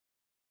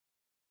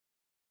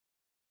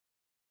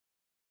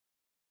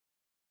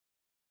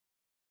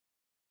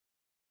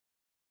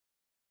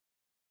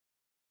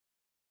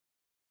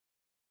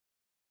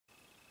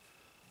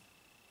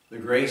The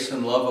grace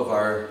and love of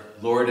our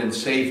Lord and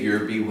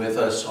Savior be with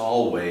us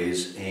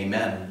always.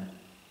 Amen.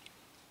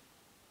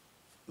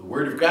 The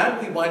Word of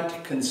God we want to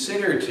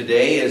consider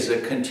today is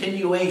a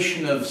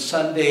continuation of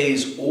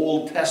Sunday's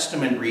Old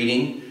Testament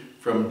reading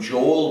from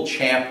Joel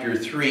chapter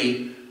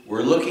 3.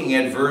 We're looking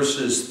at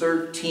verses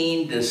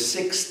 13 to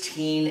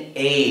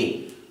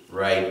 16a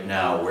right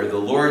now, where the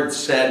Lord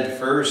said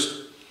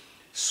first,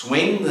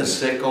 "Swing the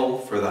sickle,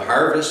 for the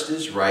harvest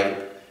is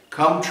ripe.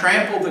 Come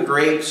trample the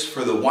grapes,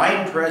 for the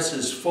winepress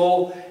is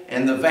full,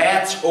 and the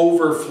vats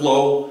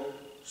overflow.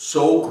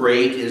 So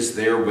great is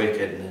their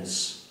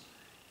wickedness."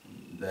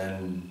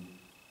 Then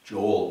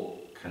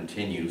Joel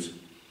continues,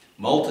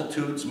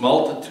 "Multitudes,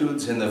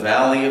 multitudes in the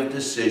valley of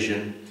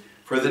decision.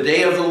 For the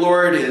day of the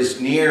Lord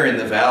is near in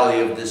the valley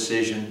of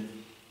decision.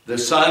 The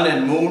sun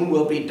and moon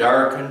will be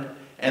darkened,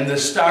 and the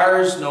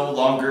stars no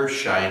longer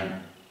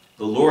shine.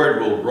 The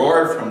Lord will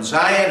roar from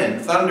Zion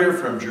and thunder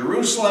from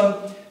Jerusalem.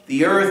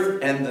 The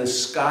earth and the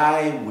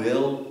sky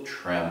will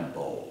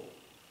tremble."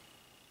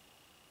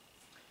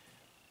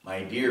 My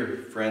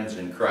dear friends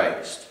in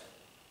Christ,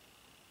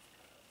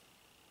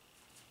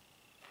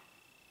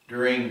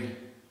 during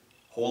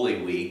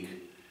Holy Week,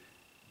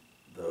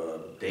 the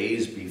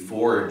days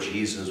before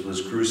Jesus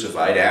was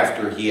crucified,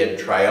 after he had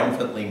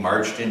triumphantly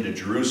marched into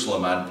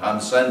Jerusalem on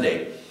Palm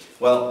Sunday,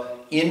 well,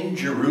 in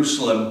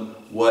Jerusalem,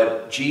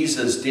 what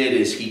Jesus did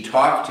is he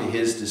talked to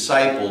his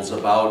disciples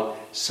about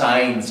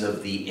signs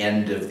of the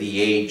end of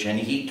the age. And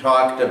he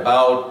talked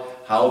about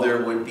how there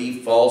would be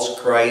false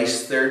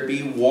Christs, there'd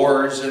be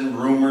wars and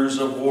rumors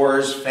of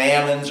wars,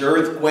 famines,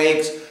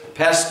 earthquakes,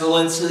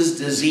 pestilences,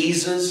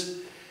 diseases.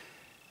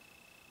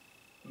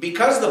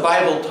 Because the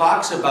Bible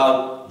talks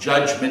about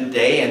Judgment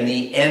Day and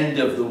the end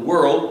of the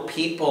world,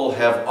 people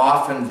have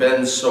often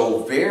been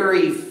so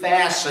very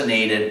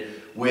fascinated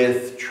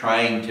with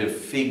trying to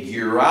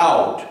figure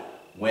out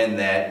when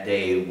that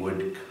day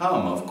would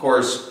come. Of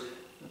course,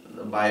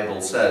 the Bible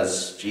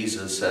says,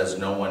 Jesus says,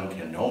 no one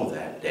can know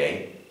that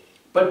day.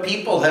 But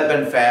people have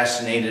been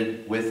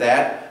fascinated with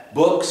that.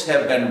 Books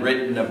have been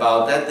written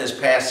about that. This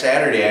past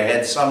Saturday, I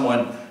had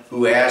someone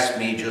who asked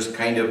me just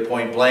kind of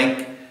point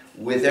blank,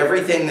 with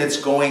everything that's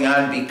going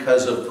on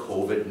because of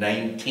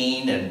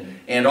COVID-19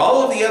 and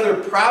all of the other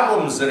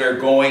problems that are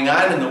going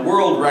on in the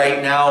world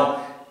right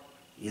now,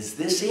 is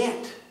this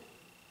it?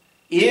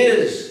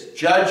 Is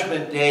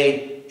Judgment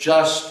Day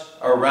just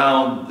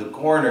around the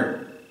corner?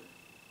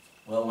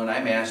 Well, when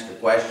I'm asked a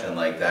question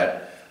like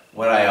that,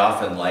 what I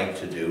often like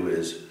to do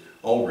is,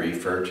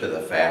 refer to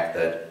the fact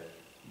that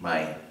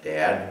my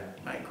dad,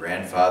 my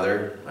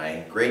grandfather,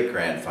 my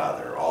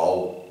great-grandfather,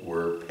 all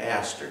were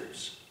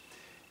pastors.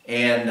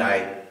 And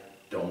I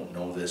don't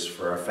know this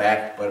for a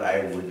fact, but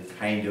I would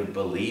kind of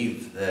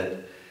believe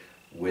that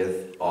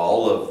with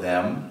all of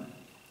them,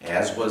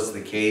 as was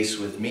the case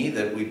with me,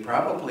 that we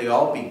probably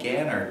all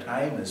began our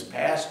time as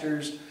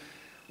pastors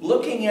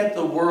looking at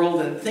the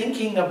world and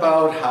thinking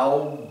about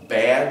how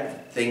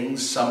bad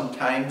things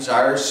sometimes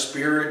are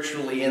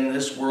spiritually in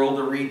this world,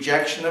 a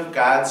rejection of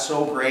God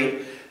so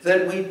great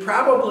that we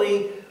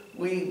probably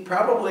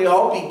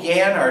all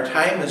began our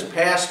time as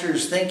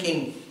pastors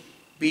thinking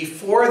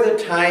before the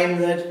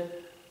time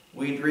that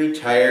we'd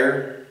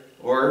retire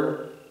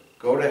or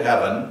go to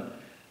heaven,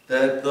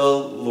 that the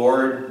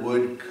Lord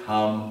would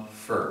come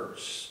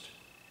first.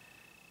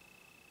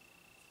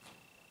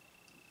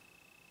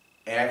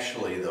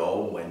 Actually,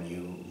 though, when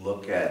you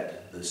look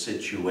at the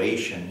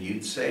situation,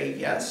 you'd say,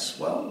 yes,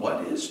 well,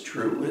 what is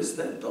true is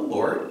that the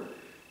Lord,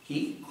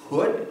 he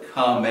could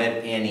come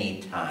at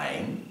any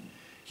time.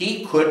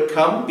 He could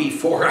come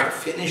before I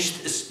finish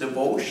this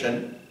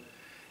devotion.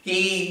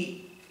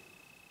 His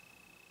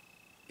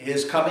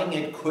coming,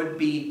 it could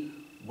be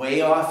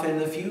way off in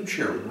the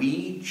future.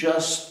 We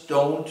just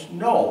don't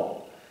know.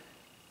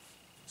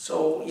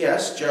 So,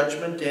 yes,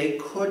 Judgment Day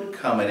could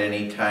come at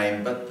any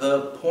time, but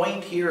the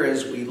point here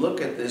as we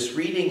look at this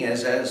reading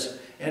as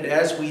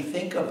we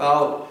think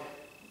about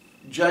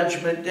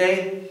Judgment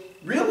Day,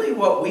 really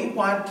what we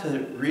want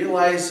to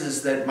realize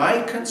is that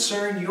my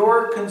concern,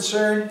 your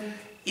concern,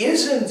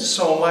 isn't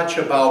so much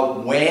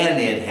about when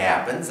it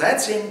happens.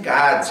 That's in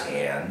God's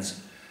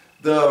hands.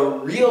 The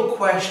real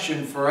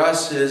question for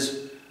us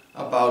is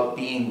about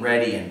being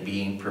ready and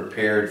being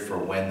prepared for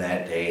when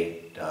that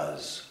day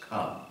does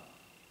come.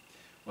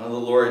 Well, the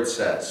Lord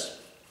says,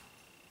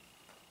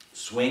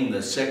 "Swing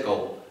the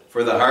sickle,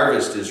 for the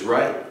harvest is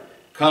ripe.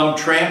 Come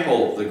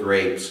trample the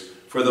grapes,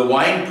 for the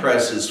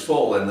winepress is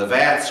full, and the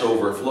vats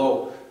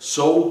overflow.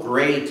 So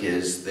great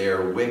is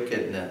their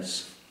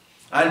wickedness."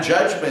 On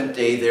Judgment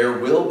Day, there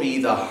will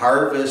be the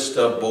harvest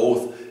of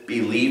both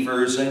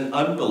believers and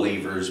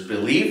unbelievers.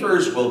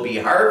 Believers will be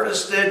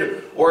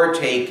harvested or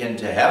taken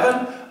to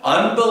heaven.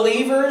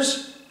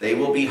 Unbelievers, they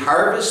will be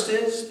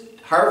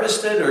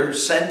harvested or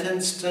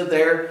sentenced to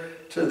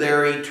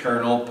their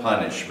eternal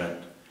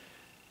punishment.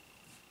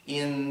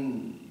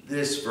 In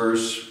this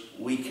verse,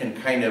 we can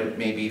kind of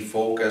maybe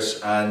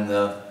focus on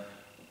the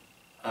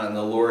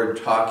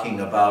Lord talking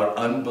about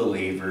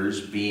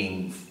unbelievers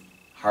being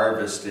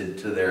harvested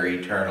to their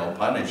eternal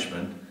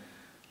punishment.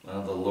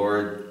 Well, the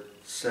Lord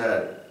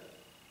said,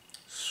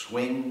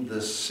 swing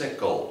the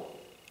sickle.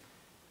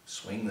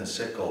 Swing the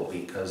sickle,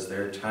 because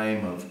their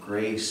time of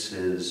grace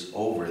is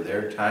over.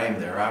 Their time,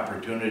 their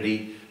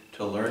opportunity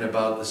to learn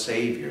about the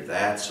Savior,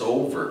 that's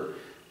over.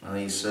 Well,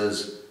 he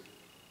says,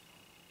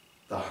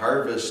 the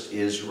harvest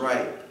is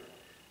ripe.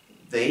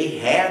 They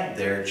had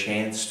their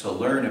chance to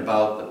learn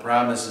about the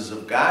promises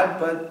of God,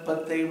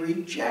 but they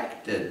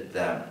rejected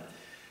them.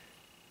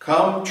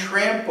 Come,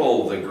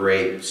 trample the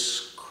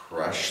grapes,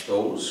 crush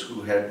those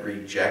who had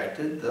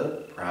rejected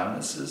the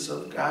promises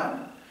of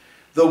God.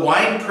 The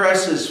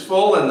winepress is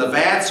full and the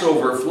vats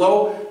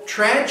overflow.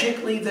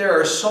 Tragically, there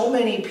are so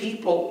many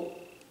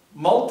people,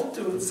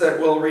 multitudes, that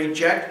will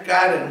reject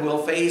God and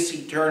will face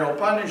eternal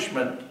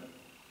punishment.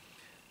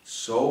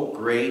 So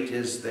great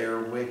is their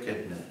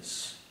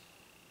wickedness.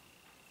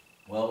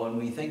 Well, when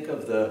we think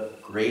of the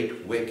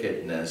great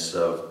wickedness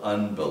of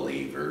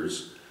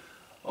unbelievers,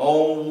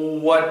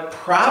 what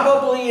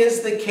probably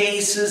is the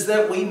case is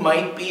that we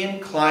might be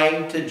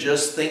inclined to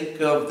just think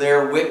of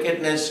their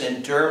wickedness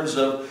in terms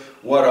of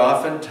what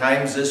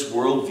oftentimes this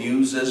world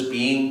views as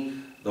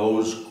being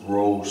those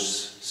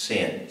gross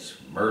sins: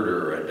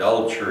 murder,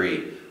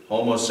 adultery,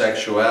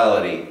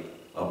 homosexuality,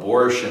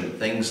 abortion,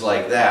 things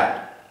like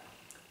that.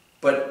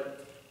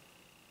 But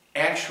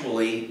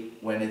actually,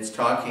 when it's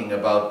talking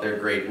about their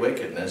great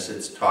wickedness,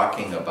 it's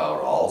talking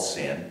about all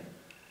sin.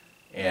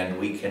 And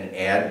we can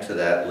add to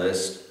that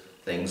list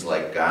things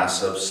like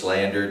gossip,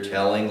 slander,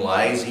 telling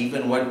lies,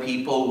 even what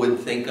people would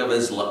think of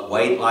as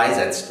white lies.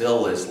 That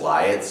still is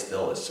lie, it's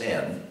still a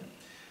sin.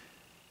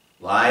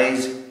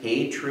 Lies,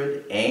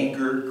 hatred,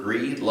 anger,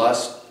 greed,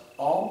 lust,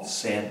 all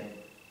sin.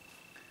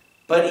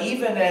 But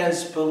even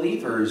as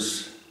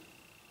believers,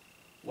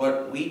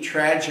 what we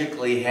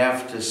tragically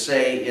have to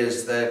say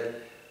is that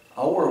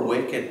our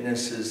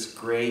wickedness is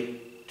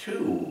great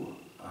too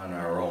on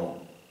our own.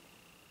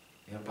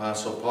 The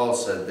Apostle Paul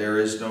said, there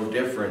is no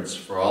difference,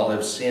 for all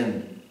have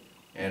sinned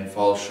and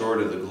fall short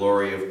of the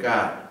glory of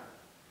God.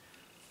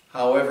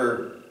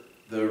 However,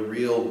 the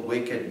real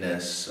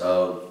wickedness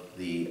of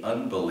the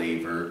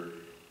unbeliever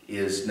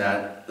is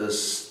not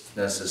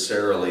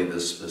necessarily the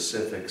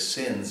specific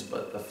sins,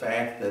 but the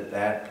fact that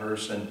that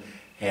person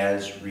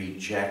has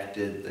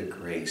rejected the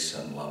grace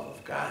and love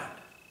of God.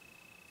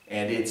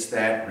 And it's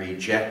that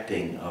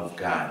rejecting of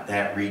God,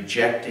 that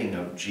rejecting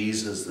of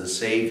Jesus the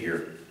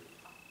Savior,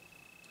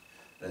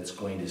 that's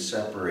going to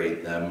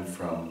separate them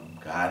from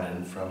God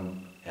and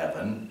from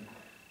heaven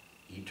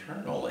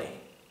eternally.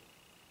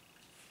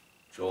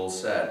 Joel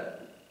said,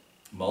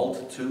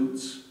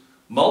 multitudes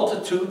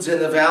in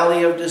the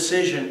valley of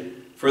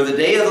decision, for the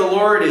day of the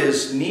Lord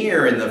is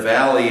near in the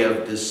valley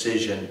of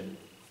decision.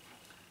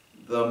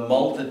 The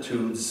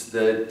multitudes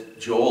that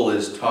Joel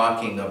is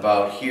talking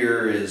about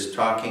here is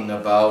talking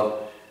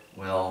about,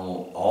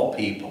 well, all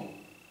people.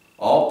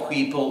 All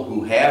people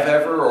who have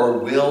ever or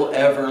will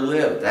ever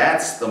live.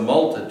 That's the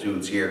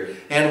multitudes here.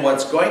 And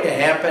what's going to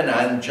happen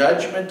on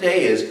Judgment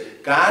Day is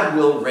God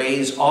will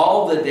raise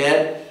all the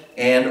dead,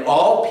 and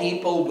all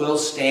people will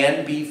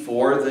stand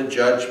before the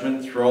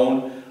judgment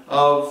throne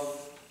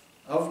of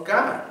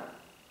God.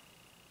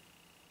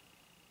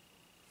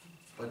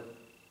 But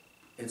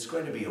it's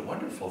going to be a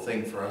wonderful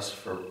thing for us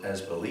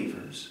as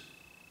believers,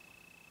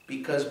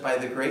 because by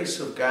the grace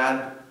of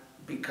God,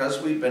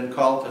 because we've been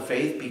called to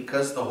faith,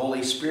 because the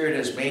Holy Spirit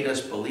has made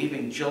us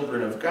believing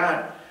children of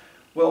God,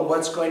 well,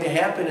 what's going to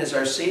happen is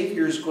our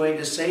Savior is going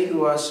to say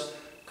to us,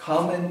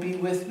 come and be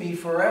with me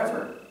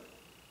forever.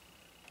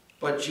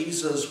 But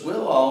Jesus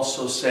will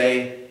also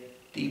say,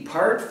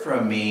 depart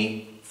from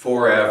me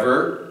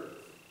forever,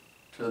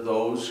 to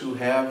those who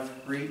have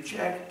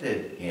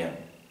rejected him.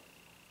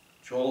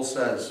 Joel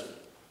says,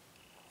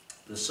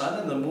 the sun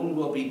and the moon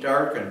will be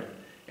darkened,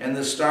 and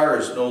the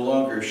stars no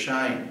longer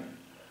shine.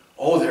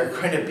 Oh, there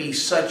are going to be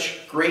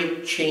such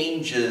great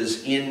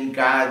changes in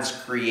God's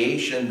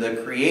creation. The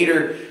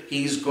Creator,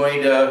 he's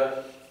going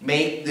to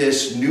make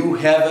this new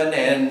heaven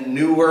and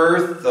new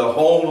earth, the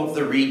home of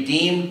the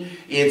redeemed.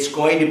 It's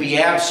going to be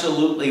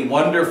absolutely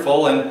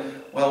wonderful.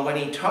 And, well, when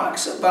he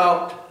talks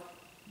about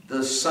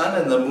the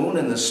sun and the moon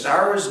and the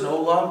stars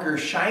no longer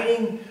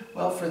shining,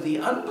 well, for the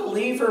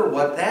unbeliever,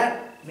 what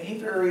that may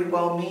very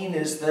well mean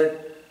is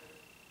that,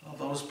 well,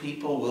 those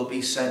people will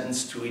be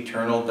sentenced to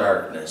eternal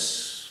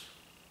darkness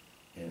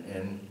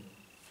in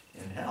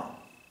hell.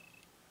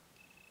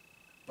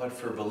 But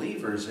for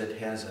believers, it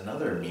has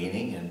another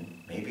meaning,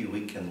 and maybe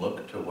we can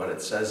look to what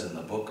it says in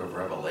the book of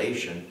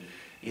Revelation.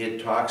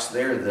 It talks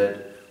there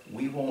that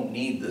we won't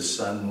need the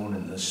sun, moon,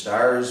 and the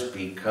stars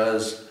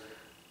because,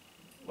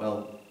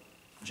 well,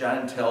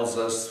 John tells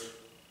us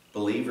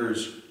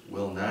believers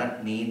will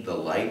not need the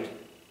light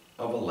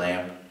of a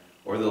lamp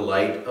or the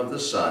light of the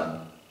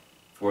sun,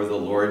 for the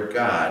Lord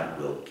God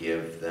will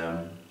give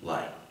them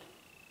light.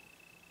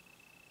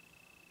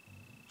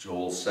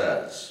 Joel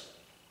says,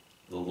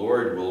 the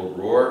Lord will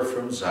roar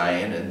from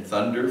Zion and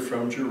thunder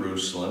from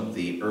Jerusalem.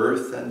 The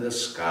earth and the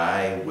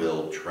sky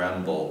will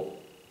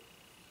tremble.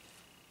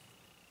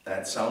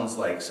 That sounds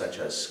like such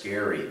a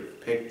scary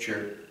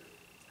picture.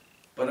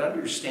 But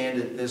understand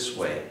it this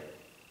way.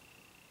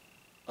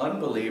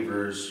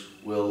 Unbelievers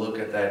will look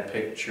at that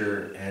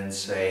picture and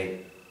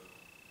say,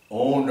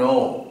 oh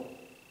no,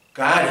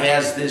 God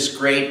has this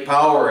great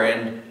power,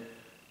 and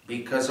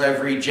because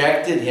I've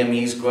rejected him,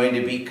 he's going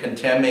to be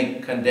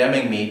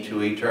condemning me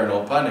to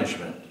eternal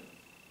punishment.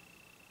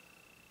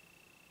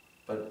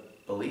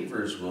 But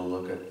believers will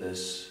look at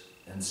this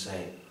and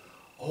say,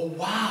 oh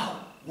wow,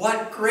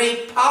 what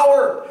great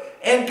power!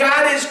 And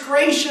God is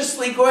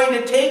graciously going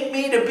to take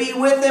me to be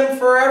with him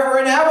forever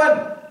in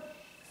heaven.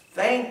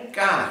 Thank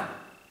God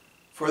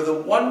for the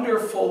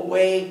wonderful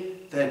way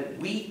that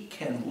we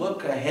can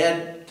look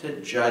ahead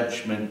to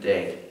Judgment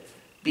Day,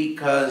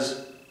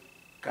 because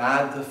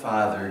God the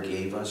Father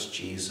gave us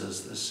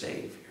Jesus the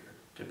Savior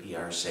to be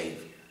our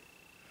Savior.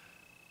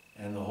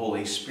 And the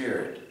Holy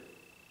Spirit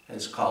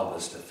has called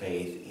us to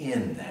faith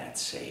in that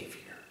Savior.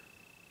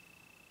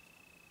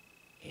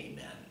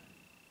 Amen.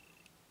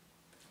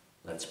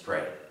 Let's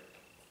pray.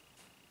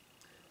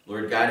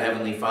 Lord God,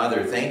 Heavenly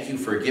Father, thank you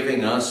for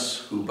giving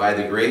us, who by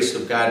the grace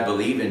of God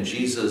believe in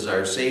Jesus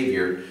our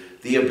Savior,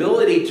 the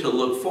ability to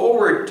look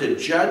forward to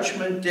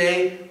Judgment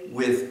Day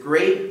with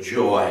great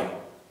joy,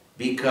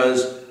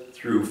 because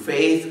through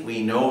faith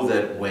we know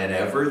that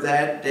whenever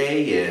that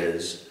day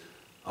is,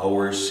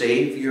 our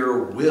Savior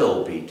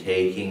will be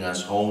taking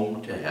us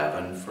home to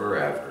heaven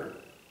forever.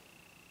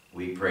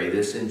 We pray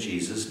this in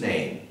Jesus'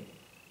 name.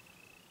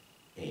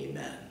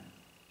 Amen.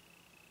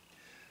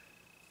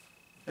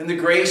 And the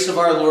grace of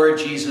our Lord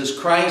Jesus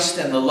Christ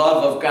and the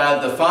love of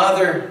God the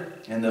Father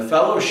and the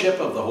fellowship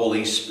of the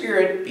Holy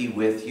Spirit be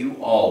with you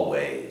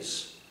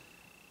always.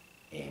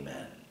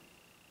 Amen.